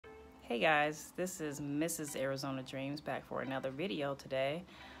Hey guys, this is Mrs. Arizona Dreams back for another video today.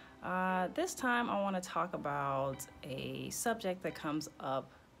 This time I want to talk about a subject that comes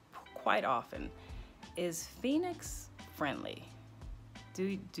up quite often. Is Phoenix friendly?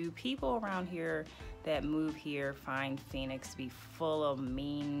 Do people around here that move here find Phoenix to be full of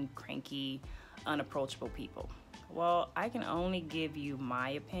mean, cranky, unapproachable people? Well, I can only give you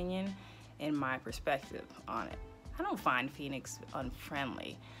my opinion and my perspective on it. I don't find Phoenix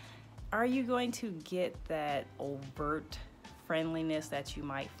unfriendly. Are you going to get that overt friendliness that you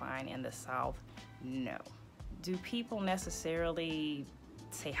might find in the South? No. Do people necessarily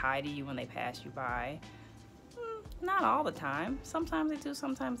say hi to you when they pass you by? Not all the time. Sometimes they do,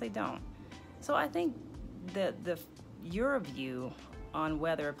 sometimes they don't. So I think that your view on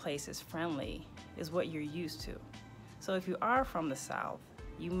whether a place is friendly is what you're used to. So if you are from the South,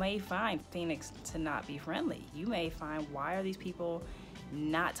 you may find Phoenix to not be friendly. You may find, why are these people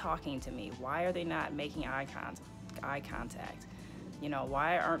not talking to me? Why are they not making eye contact? You know,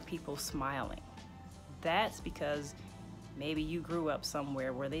 why aren't people smiling? That's because maybe you grew up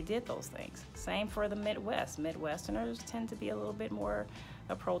somewhere where they did those things. Same for the Midwest. Midwesterners tend to be a little bit more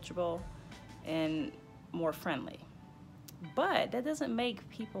approachable and more friendly. But that doesn't make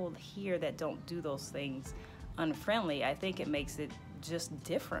people here that don't do those things unfriendly. I think it makes it just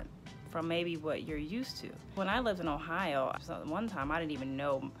different from maybe what you're used to. When I lived in Ohio, one time I didn't even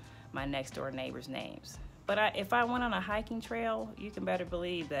know my next door neighbors' names. But if I went on a hiking trail, you can better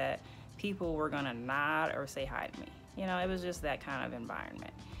believe that people were gonna nod or say hi to me. You know, it was just that kind of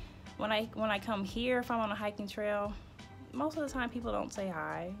environment. When I come here, if I'm on a hiking trail, most of the time people don't say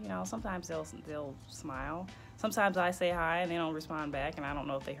hi. You know, sometimes they'll smile. Sometimes I say hi and they don't respond back, and I don't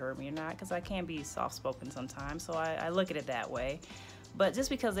know if they heard me or not, because I can be soft-spoken sometimes, so I look at it that way. But just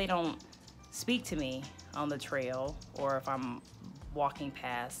because they don't speak to me on the trail or if I'm walking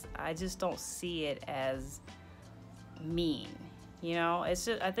past, I just don't see it as mean. You know, it's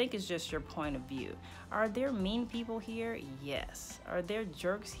just, I think it's just your point of view. Are there mean people here? Yes. Are there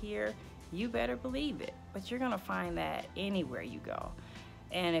jerks here? You better believe it. But you're gonna find that anywhere you go.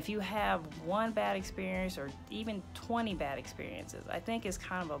 And if you have one bad experience or even 20 bad experiences, I think it's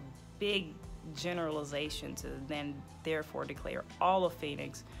kind of a big generalization to then therefore declare all of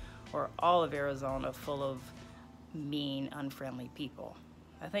Phoenix or all of Arizona full of mean, unfriendly people.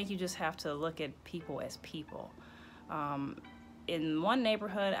 I think you just have to look at people as people. In one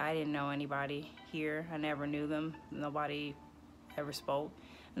neighborhood, I didn't know anybody here. I never knew them. Nobody ever spoke.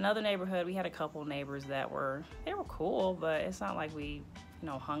 Another neighborhood, we had a couple neighbors that they were cool, but it's not like we,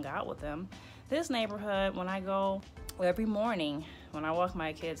 hung out with them. This neighborhood, when I go every morning, when I walk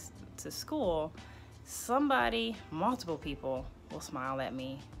my kids to school, multiple people will smile at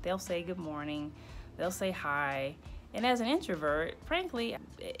me. They'll say good morning, they'll say hi. And as an introvert, frankly,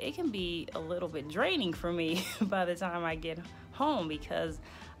 it can be a little bit draining for me by the time I get home, because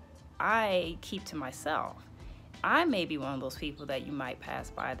I keep to myself. I may be one of those people that you might pass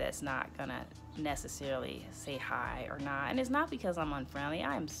by that's not gonna necessarily say hi or not. And it's not because I'm unfriendly.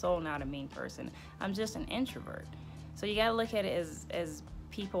 I am so not a mean person. I'm just an introvert. So you gotta look at it as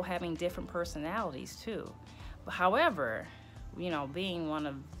people having different personalities too. But however, being one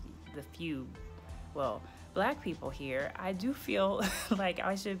of the few, black people here, I do feel like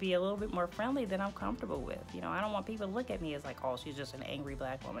I should be a little bit more friendly than I'm comfortable with. I don't want people to look at me as like, oh, she's just an angry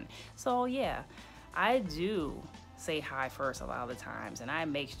black woman. So yeah, I do say hi first a lot of the times, and I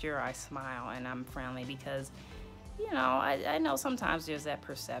make sure I smile and I'm friendly because, I know sometimes there's that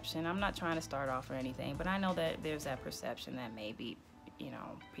perception. I'm not trying to start off or anything, but I know that there's that perception that maybe,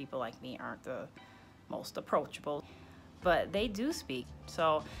 people like me aren't the most approachable, but they do speak.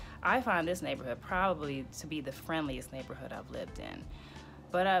 So I find this neighborhood probably to be the friendliest neighborhood I've lived in.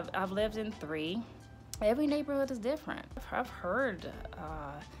 But I've lived in 3. Every neighborhood is different. I've heard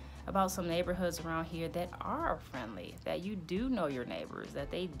about some neighborhoods around here that are friendly, that you do know your neighbors,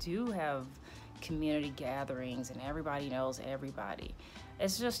 that they do have community gatherings and everybody knows everybody.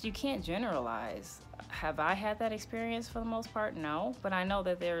 It's just, you can't generalize. Have I had that experience for the most part? No, but I know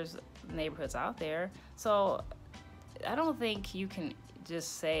that there's neighborhoods out there. So I don't think you can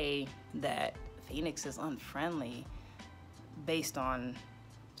just say that Phoenix is unfriendly based on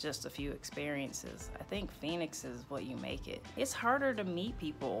just a few experiences. I think Phoenix is what you make it. It's harder to meet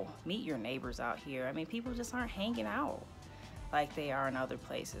your neighbors out here. I mean, people just aren't hanging out like they are in other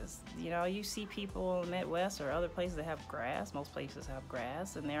places. You see people in the Midwest or other places that have grass. Most places have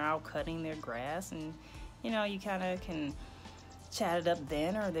grass, and they're out cutting their grass, and you kind of can chat it up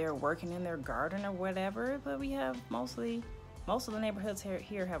then, or they're working in their garden or whatever. But we have most of the neighborhoods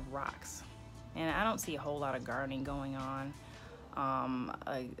here have rocks, and I don't see a whole lot of gardening going on.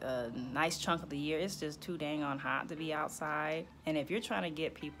 a nice chunk of the year, it's just too dang on hot to be outside. And if you're trying to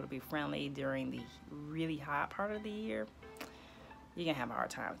get people to be friendly during the really hot part of the year, you're gonna have a hard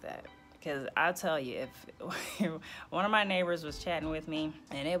time with that. Because I'll tell you, if one of my neighbors was chatting with me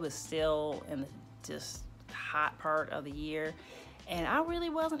and it was still in the just hot part of the year and I really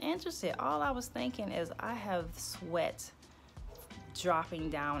wasn't interested, all I was thinking is I have sweat dropping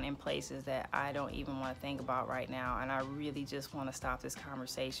down in places that I don't even want to think about right now, and I really just want to stop this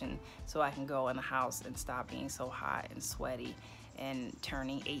conversation so I can go in the house and stop being so hot and sweaty and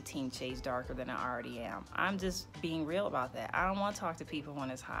turning 18 shades darker than I already am. I'm just being real about that. I don't want to talk to people when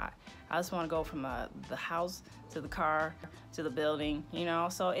it's hot. I just want to go from the house to the car to the building, you know.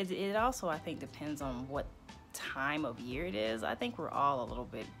 So it also, I think, depends on what time of year it is. I think we're all a little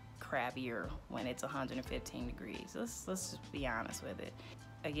bit crappier when it's 115 degrees. Let's just be honest with it.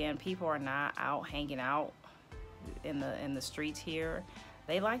 Again, people are not out hanging out in the streets here.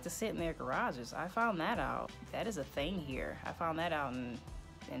 They like to sit in their garages. I found that out. That is a thing here. I found that out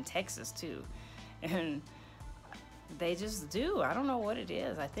in Texas too. And they just do. I don't know what it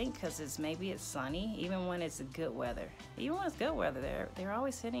is. I think because maybe it's sunny, even when it's good weather. Even when it's good weather, they're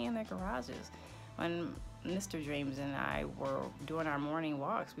always sitting in their garages. When Mr. Dreams and I were doing our morning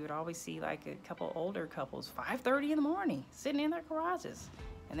walks, we would always see like a couple older couples, 5:30 in the morning, sitting in their garages.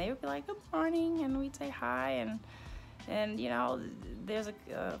 And they would be like, good morning, and we'd say hi, and you know, there's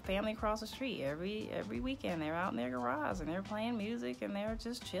a family across the street. Every weekend they're out in their garage and they're playing music and they're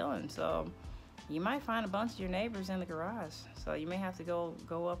just chilling. So you might find a bunch of your neighbors in the garage. So you may have to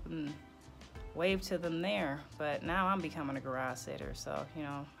go up and wave to them there. But now I'm becoming a garage sitter, so you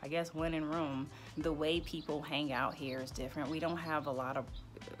know, I guess when in Rome. The way people hang out here is different. We don't have a lot of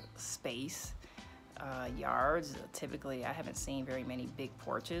space, yards. Typically, I haven't seen very many big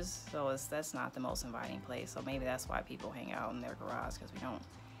porches, so that's not the most inviting place. So maybe that's why people hang out in their garage, because we don't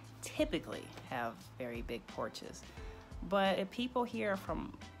typically have very big porches. But if people here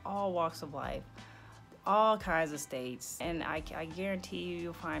from all walks of life, all kinds of states, and I guarantee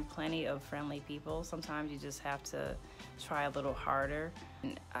you'll find plenty of friendly people. Sometimes you just have to try a little harder.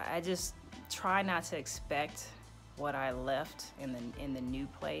 And I just try not to expect what I left in the new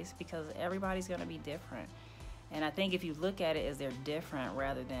place, because everybody's gonna be different. And I think if you look at it as they're different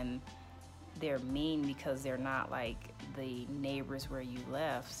rather than they're mean because they're not like the neighbors where you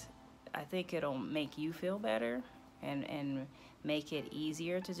left, I think it'll make you feel better and make it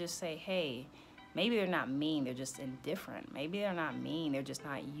easier to just say, hey, maybe they're not mean, they're just indifferent. Maybe they're not mean, they're just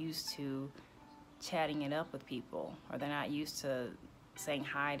not used to chatting it up with people, or they're not used to saying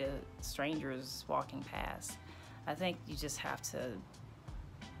hi to strangers walking past. I think you just have to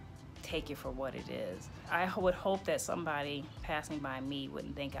take it for what it is. I would hope that somebody passing by me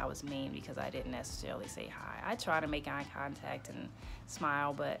wouldn't think I was mean because I didn't necessarily say hi. I try to make eye contact and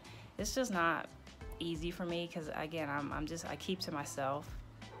smile, but it's just not easy for me because, again, I keep to myself.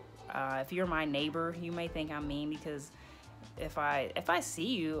 If you're my neighbor, you may think I'm mean because if I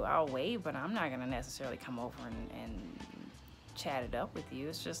see you, I'll wave, but I'm not gonna necessarily come over and chat it up with you.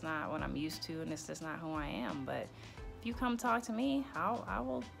 It's just not what I'm used to, and it's just not who I am. But if you come talk to me, I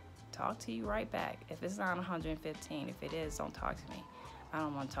will talk to you right back. If it's not 115, if it is, don't talk to me. I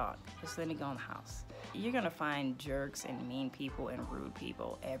don't want to talk. Just let me go in the house. You're gonna find jerks and mean people and rude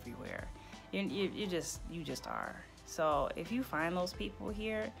people everywhere. You just are. So if you find those people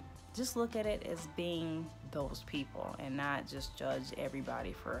here, just look at it as being those people and not just judge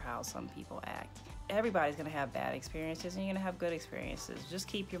everybody for how some people act. Everybody's gonna have bad experiences and you're gonna have good experiences. Just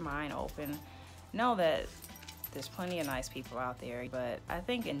keep your mind open. Know that there's plenty of nice people out there, but I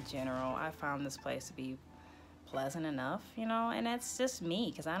think in general, I found this place to be pleasant enough, you know, and that's just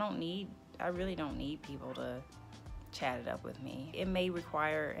me, because I really don't need people to chat it up with me. It may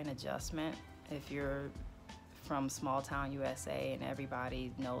require an adjustment if you're from small town USA and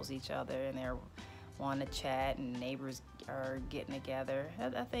everybody knows each other and they're wanting to chat and neighbors are getting together.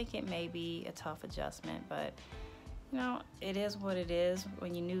 I think it may be a tough adjustment, but you know, it is what it is.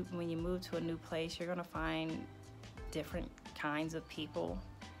 When you move to a new place, you're gonna find different kinds of people,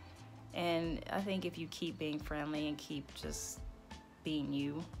 and I think if you keep being friendly and keep just being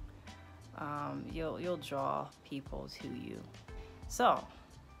you, you'll draw people to you. So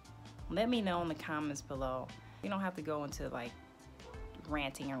let me know in the comments below. You don't have to go into like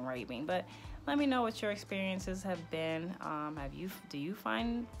ranting and raving, but let me know what your experiences have been. Do you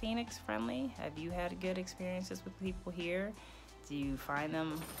find Phoenix friendly? Have you had good experiences with people here? Do you find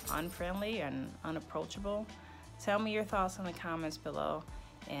them unfriendly and unapproachable? Tell me your thoughts in the comments below,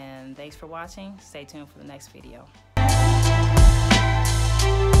 and thanks for watching. Stay tuned for the next video.